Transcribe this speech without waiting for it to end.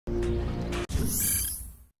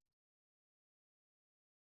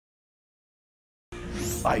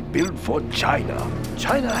I build for China.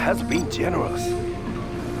 China has been generous.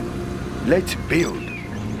 Let's build.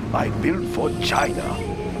 I build for China.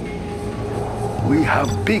 We have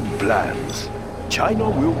big plans. China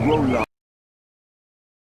will grow large.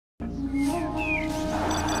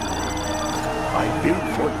 I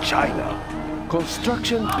build for China.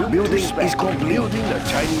 Construction building is complete. Building the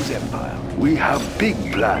Chinese Empire. We have big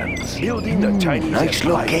plans. Building the Chinese nice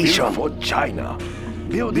Empire. Location. I build for China.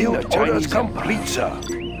 Building the Chinese complete, sir.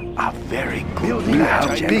 A very good. Building we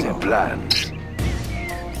have big plans.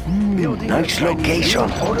 Building nice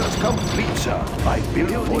location. Orders complete, sir. I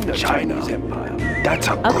build for the Chinese Empire. That's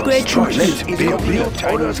a Upgrade good choice. complete. Let's build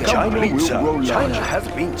orders complete, sir. China has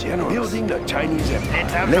been generous. Building the Chinese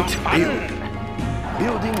Empire. Let's build.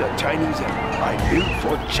 Building the Chinese Empire. I build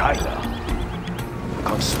for China.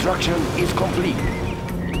 Construction is complete.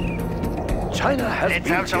 China has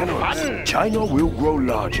been generous. China will grow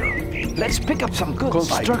larger. Let's pick up some goods.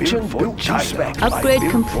 Construction built China. Upgrade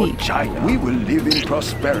complete. China. We will live in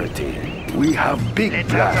prosperity. We have big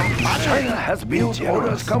plans. China has built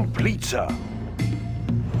orders complete, sir.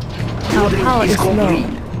 Our power is low.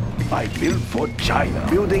 I build for China.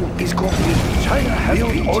 Building is complete. China has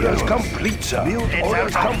built orders complete, sir. Build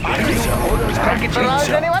orders complete, sir. Orders complete,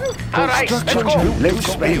 sir. Construction.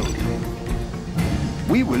 Let's build.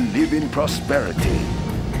 We will live in prosperity.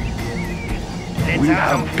 We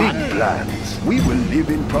have big plans. We will live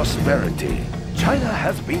in prosperity. China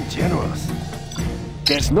has been generous.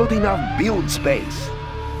 There's not enough build space.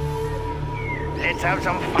 Let's have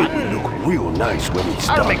some It fun. will look real nice when it's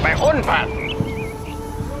I'll done. make my own path.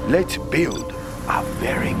 Let's build a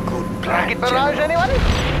very good plan, Rocket barrage, General. anyone?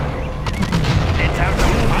 Let's have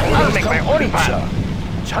some fun. I'll make my own Complete, path.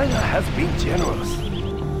 sir. China has been generous.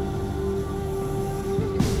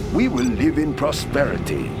 We will live in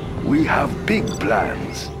prosperity. We have big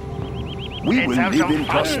plans. We Let's will have live some in fun.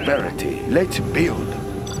 prosperity. Let's build.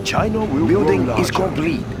 China will Building grow is larger.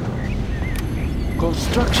 complete.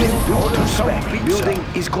 Construction built to spec. Building Building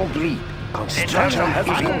is complete. construction has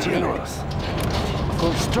been generous.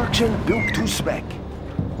 Construction built to spec.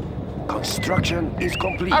 Construction is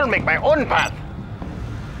complete. I'll make my own path.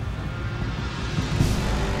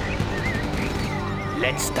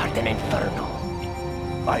 Let's start an inferno.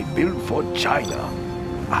 I build for China.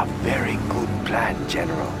 A very good plan,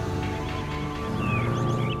 General.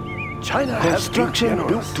 China has construction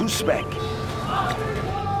built to spec.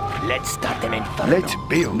 Let's start an inferno. Let's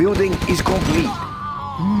build. Building is complete.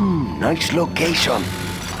 Nice location.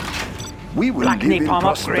 We will Black live in napalm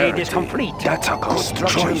prosperity. upgrade is complete. That's a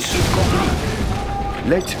construction is complete.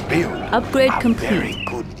 Let's build. Upgrade a complete. very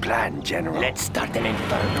good plan, General. Let's start an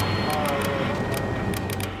inferno.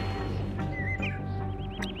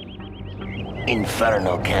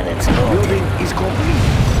 Inferno cannons loaded. Building is complete.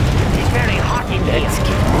 It's very hot in Let's here.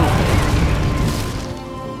 keep moving.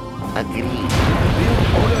 Agreed. Build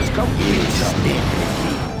orders complete, sir.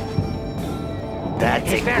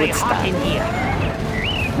 That's It's a very good hot start. in here.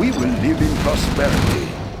 We will live in prosperity.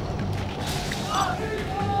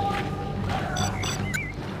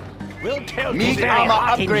 We'll tell Meat very armor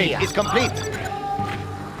hot in upgrade here. is complete.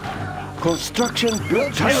 Construction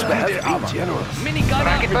built to spec has been generous. Minigunner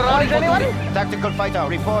Rocket reporting barrage, for anyone? duty. Tactical fighter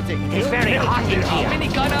reporting. It's very hot in here.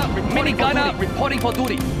 Minigunner reporting for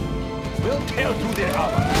duty. We'll tell through their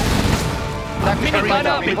armor. Tactical Minigunner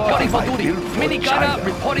fighter reporting for reporting. duty. Minigunner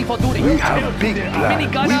reporting for duty. We have big plans.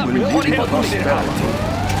 Minigunner We will live reporting in for duty. prosperity.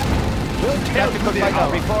 Tactical fighter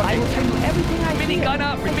reporting.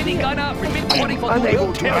 Minigunner reporting for duty.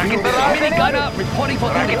 Unable to Rocket build. barrage, anyone? Minigunner reporting for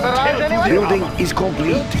duty. Rocket barrage, anyone? Building is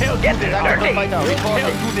complete. Get there, Tactical dirty. fighter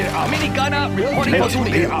reporting. Minigunner reporting for Let's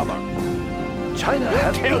duty. build. China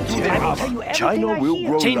has been generous. China will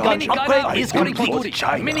grow Chain gun larger. upgrade I is reporting for build duty.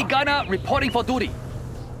 China. Minigunner reporting for duty.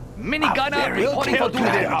 Minigunner Very reporting for good duty.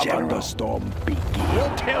 plan, General. Storm begins.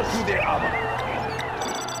 We'll tell through their armor.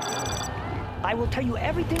 I will tell you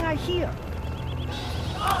everything I hear.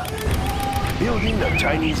 Building the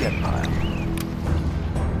Chinese Empire.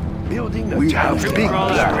 Building the We Chinese have big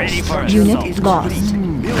Empire. ready for us. Unit lost.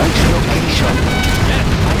 Nice location.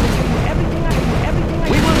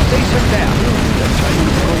 We will face them down. The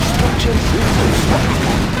Chinese construction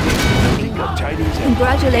building the Chinese Empire.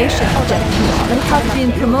 Congratulations, gentlemen. You have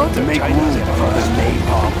been promoted. Make room for the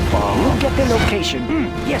napalm bomb. Get the location.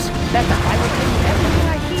 Yes, better. I will tell you everything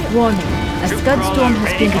I hear. Warning. A scud storm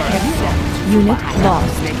has been detected. Unit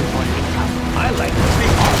lost. I like to see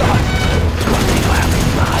awesome.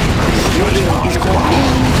 Building is complete.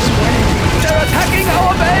 They're attacking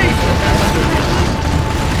our base!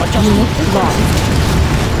 Unit lost.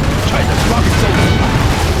 China's rocket soldiers.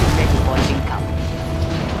 Ready for income.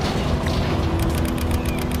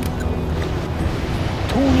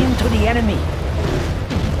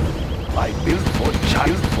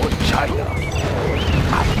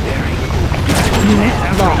 Unit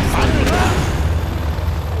lost.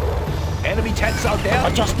 Enemy tanks out there.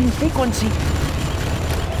 Adjusting frequency.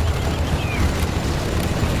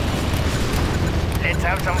 Let's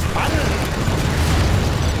have some fun.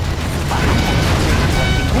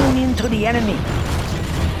 Tune into the enemy.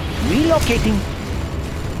 Relocating.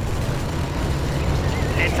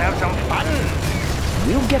 Let's have some fun.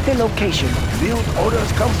 We'll get the location. Build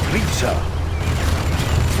orders complete, sir.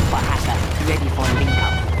 Super hacker ready for link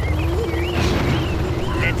up.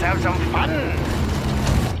 Let's have some fun.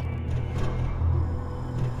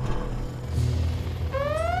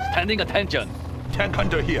 Standing attention. Tank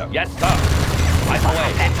hunter here. Yes, sir. Right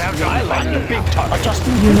away. Let's have some I like fun. the big target.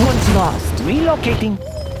 Adjusting Unit frequency. lost. Relocating.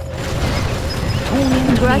 Tune into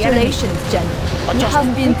Congratulations, General. You Adjusting have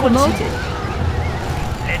been frequency. promoted.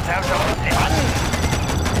 Let's have some fun.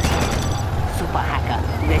 Super hacker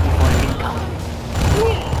ready for link up.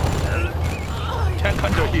 Tank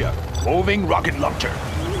hunter here. Moving rocket launcher.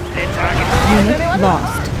 Let's have Unit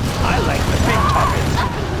lost. I like the big targets.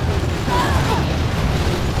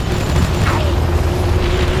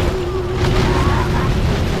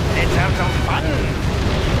 Let's have some fun.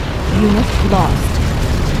 Unit lost.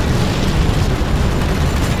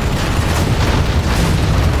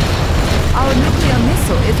 Our nuclear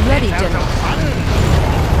missile is ready, Let's have General. some fun.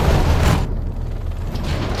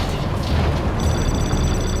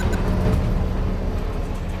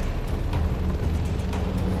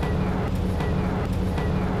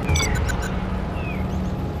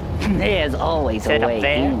 There's always Set a up way.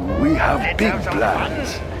 there. We have Let's big have some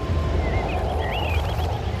plans.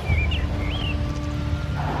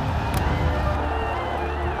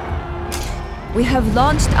 We have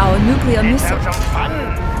launched our nuclear Let's missile. have some fun.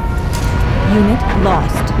 Unit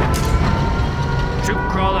lost. Troop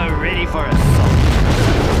crawler ready for assault.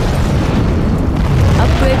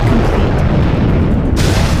 Upgrade complete.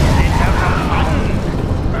 Let's have some fun.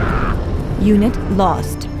 Unit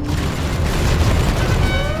lost.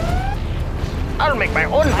 I'll make my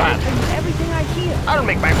own path. Everything I hear. I'll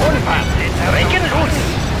make my own path. Let's have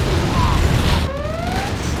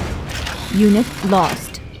loose. Unit lost.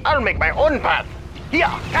 I'll make my own path. Here,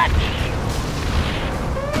 catch.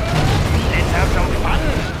 Let's have some fun.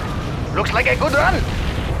 Looks like a good run.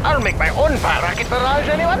 I'll make my own path. Rocket barrage,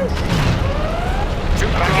 anyone? Rocket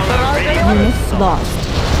barrage, anyone? Unit lost.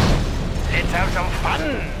 Let's have some fun.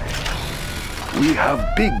 We have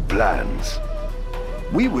big plans.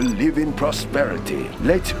 We will live in prosperity.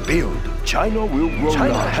 Let's build. China will grow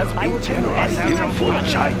China larger. has been generous. Let's have some For fun.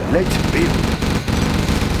 China. Let's build.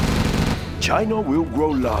 China will grow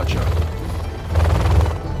larger.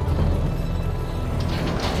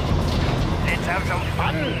 Let's have some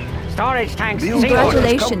fun. Storage tanks Build single. orders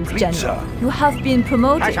Congratulations, complete, General. sir. You have been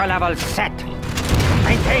promoted. Pressure level set.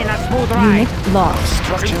 Maintain a smooth ride. Unit lost.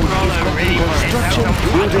 Construction Troop crawler ready for Construction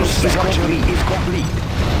assault. building structure is complete.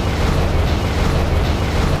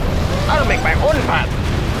 I'll make my own path.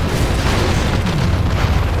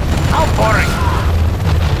 How boring.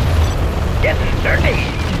 Getting dirty.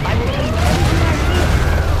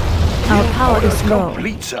 Our power is Orders low.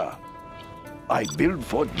 complete, sir. I build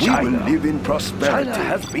for China. We will live in prosperity. China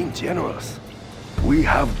has been generous. We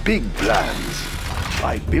have big plans.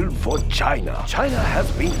 I build for China. China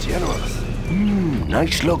has been generous.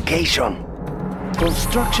 Nice location.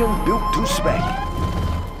 Construction built to spec.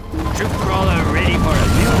 Troop crawler ready for a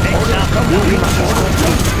new Orders complete,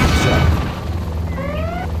 sir.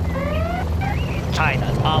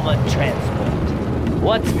 China's armored transport.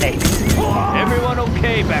 What's next? Everyone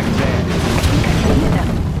okay back there?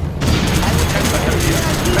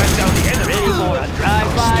 Back down the enemy. Ready for a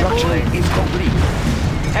drive-by, Construction boys? is complete.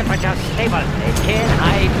 Temperature stable. They can't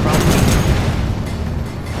hide from me.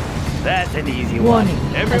 That's an easy Warning.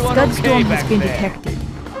 one. A Everyone scud okay storm has back been there? detected.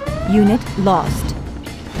 Unit lost.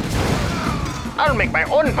 I'll make my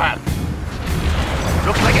own path.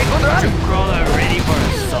 Looks like a good run. Troop crawler ready for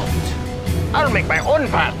assault. I'll make my own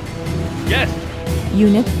path. Yes.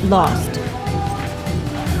 Unit lost.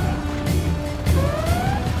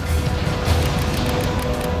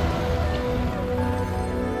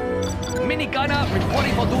 Minigunner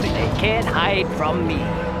reporting for duty. They can't hide from me.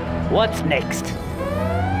 What's next?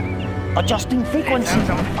 Adjusting Let's frequency. have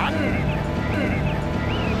some fun.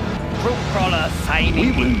 Troop crawler We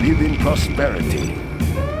signing will in. live in prosperity.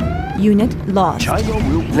 Unit lost. China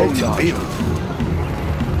will grow larger.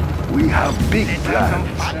 We have big Let's have some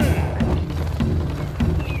plans. fun.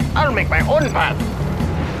 I'll make my own path.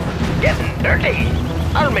 Getting dirty.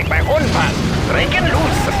 I'll make my own path. Breaking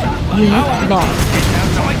loose. Unit lost. Let's have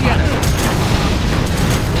some fun.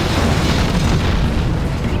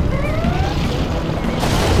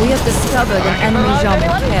 We have discovered an enemy Jean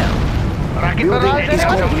Martel. Rocket Building barrage, is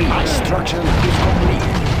anyone? complete. Construction is complete.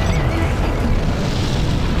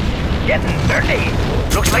 Getting dirty.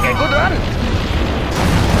 Looks like a good run.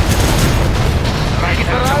 Rocket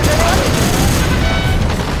barrage, anyone?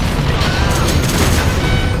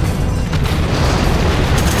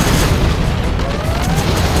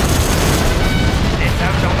 Let's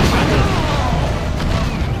have some fun.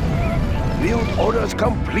 Build orders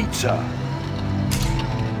complete, sir.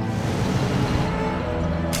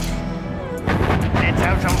 Let's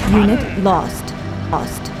have some fun. Unit lost.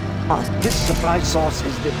 Lost. Lost. This supply source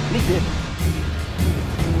is depleted.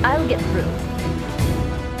 I'll get through.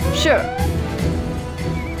 Sure.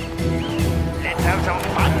 Let's have some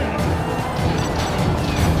fun.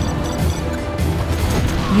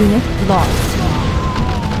 Unit lost.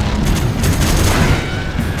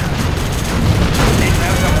 Let's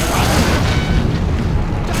have some fun.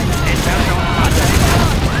 Let's have some fun.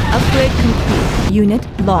 Upgrade complete. Unit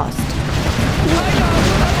lost.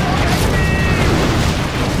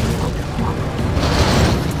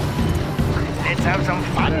 Let's have some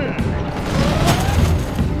fun.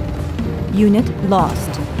 Unit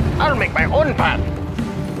lost. I'll make my own path.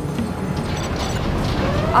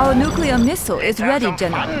 Our nuclear missile is Let's have ready, some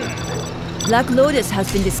General. fun. Black Lotus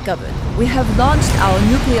has been discovered. We have launched our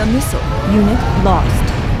nuclear missile. Unit lost.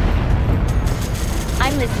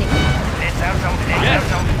 I'm listening. Let's have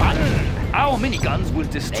some fun. Our miniguns will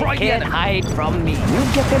destroy They can't hide from me.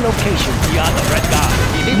 We'll get the location. We are the Red Guard.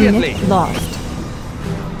 Immediately. Unit lost.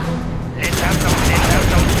 Let's have some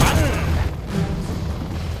fun.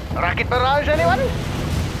 Rocket barrage, anyone?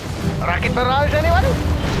 Rocket barrage, anyone?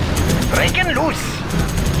 Breaking loose.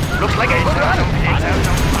 Looks like a good run.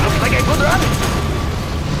 Looks like a good run.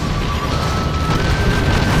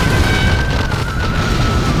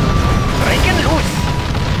 Breaking loose.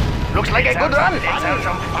 Looks like a good run. Let's have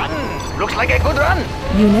some fun. Looks like a good run.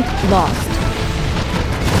 Unit lost.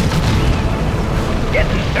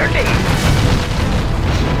 Getting dirty.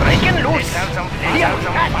 Breaking loose. Let's have some fun.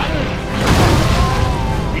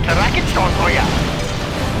 It's a rocket storm for ya.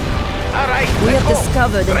 All right, We let's have go.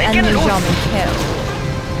 discovered an Breaking enemy loose. German kill.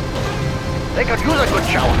 They could use a good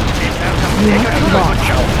shower. They Unit could use a good lost.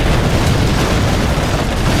 shower.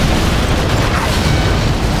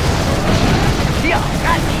 Yeah,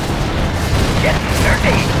 catch. Get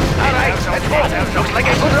dirty. All right, let's go. Looks like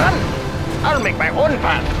a good run. I'll make my own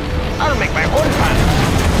path. I'll make my own path.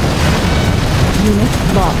 Unit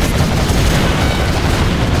lost.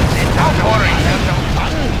 It's outpouring. Have some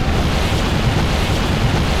fun.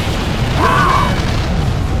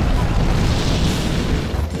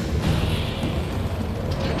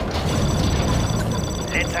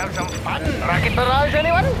 Let's have some fun. Rocket barrage,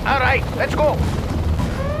 anyone? All right, let's go.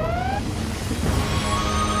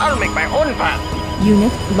 I'll make my own path.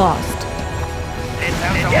 Unit lost. Let's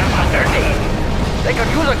have some dirty. They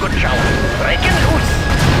could use a good shower. Breaking loose.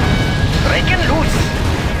 Breaking loose.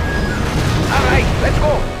 All right, let's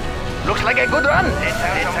go. Looks like a good run. Let's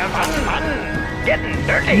have some fun. Getting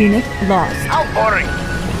dirty. Unit lost. Outpouring.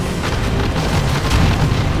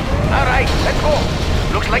 All right, let's go.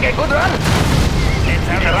 Looks like a good run. Let's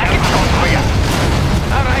have a rocket storm for ya.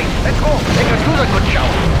 All right, let's go. They could use a good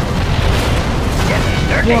shower. Getting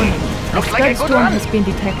dirty. Warning. A Looks like a scud good storm run. has been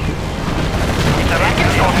detected. It's a rocket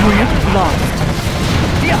storm for ya. Unit lost.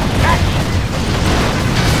 Yeah, catch.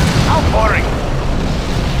 Outpouring.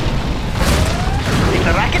 It's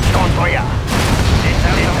a rocket storm for ya.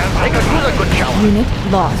 They could use a good shower. Unit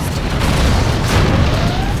lost.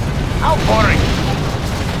 Outpouring.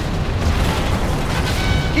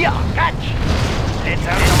 Yeah, catch. Let's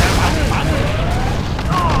have some fun.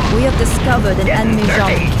 We have discovered an Getting enemy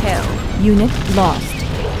dirty. German kill. Unit lost.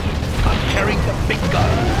 I'm carrying the big gun.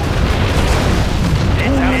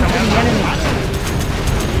 Let's have some fun.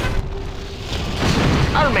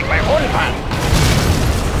 I'll make my own path.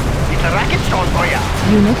 It's a rocket storm for ya.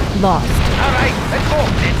 Unit lost. All right, let's go.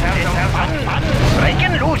 Let's have some fun.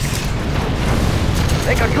 Breaking loose.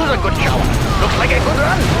 They could use a good shower. Looks like a good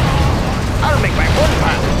run. I'll make my own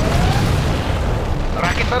path.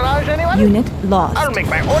 Rocket barrage, anyone? Unit lost. I'll make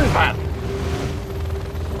my own path.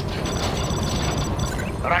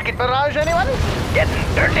 Rocket barrage, anyone? Getting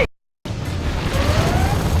dirty.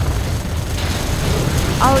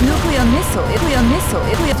 Our nuclear missile is ready,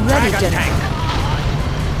 Dragon General. tank.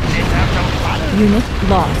 Let's have some fun. Unit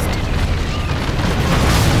lost.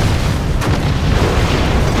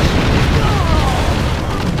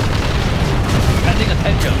 Paying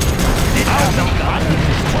attention. Let's have some fun.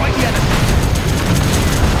 Destroy the enemy.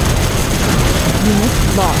 Unit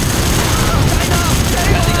lost.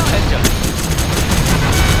 Paying attention.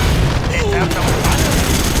 Let's have some fun.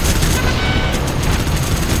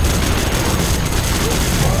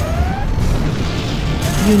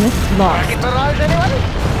 Unit lost. Rocket barrage, anyone?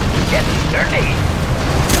 Getting dirty.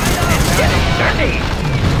 It's getting dirty.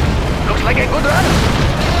 Looks like a good run.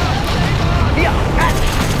 Yeah, catch.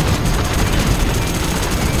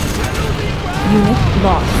 Unit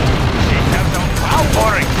lost. Let's have some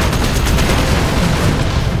outpouring.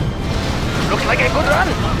 Looks like a good run.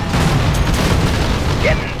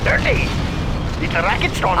 Getting dirty. It's a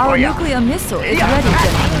rocket storm Our for you. nuclear missile is Yeah, ready, catch.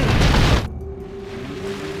 General.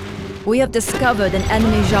 We have discovered an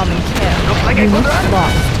enemy German carrier. Looks like a Unit good run.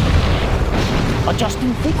 lost.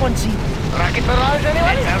 Adjusting frequency. Rocket barrage,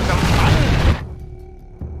 anyone? Let's have some fun.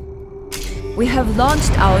 We have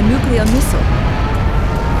launched our nuclear missile.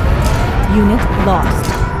 Unit lost.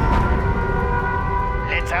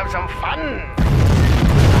 Let's have some fun.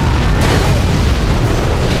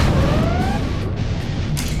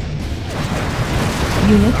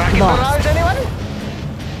 Unit Rocket lost. barrage, anyone?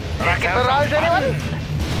 Rocket barrage, anyone?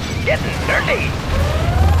 Getting dirty.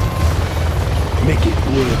 Make it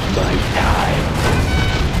worth my time.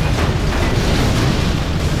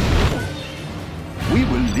 We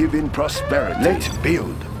will live in prosperity. Let's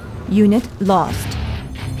build. Unit lost.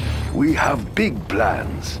 We have big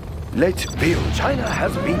plans. Let's build. China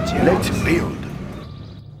has been generous. Let's build.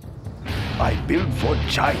 I build for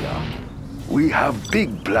China. We have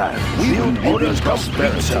big plans. We build orders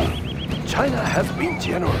prosperity. China has been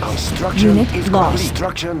generous. Construction Unit is lost.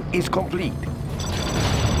 Construction is complete.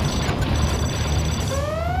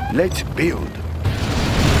 Let's build.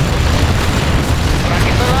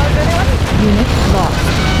 Rocket barrage, anyone? Unit lost.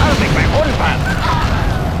 I'll make my own path.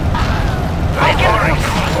 Let's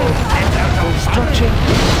have some Construction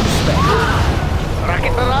is spec.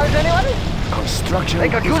 rocket barrage, anyone? Construction They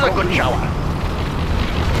could is use a good complete. shower.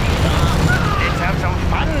 Let's have some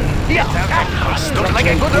fun. Yeah, looks like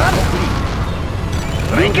a good run.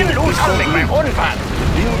 Breaking loose. I'll make my own path.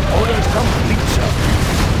 Build orders complete, sir.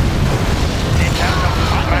 Let's have some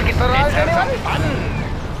fun. Rocket barrage, anyone? Fun.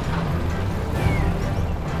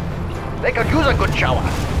 They could use a good shower.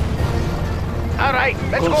 All right,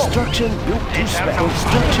 let's go. Construction built to Let's have spec. some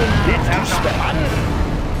Construction fun. built Let's to have some spec. fun.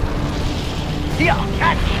 Yeah,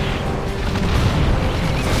 catch.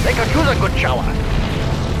 They could use a good shower.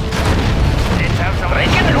 Let's have some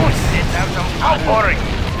breaking loose. Let's have some outpouring.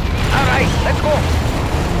 All right, let's go.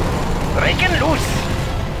 Breaking loose.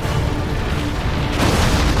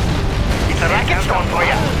 It's a rocket storm for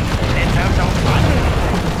you. Let's have some fun.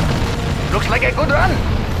 Looks like a good run.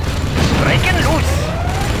 Breaking loose.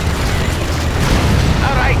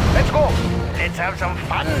 All right, let's go. Let's have some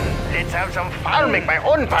fun. Let's have some fun. I'll make my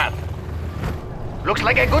own path. Looks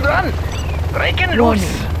like a good run. Breaking loose.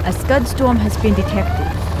 Warning. A scud storm has been detected.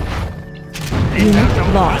 Let's Unit have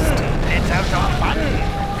some lost. fun. Let's have some fun.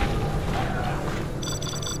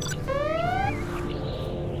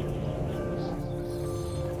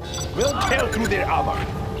 We'll tear through their armor.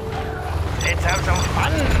 Let's have some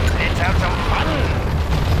fun. Let's have some fun.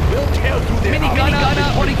 We'll tear through their armor.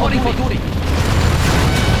 Minigunner, ready for duty.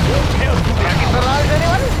 We'll tear through their Rocket barrage, anyone?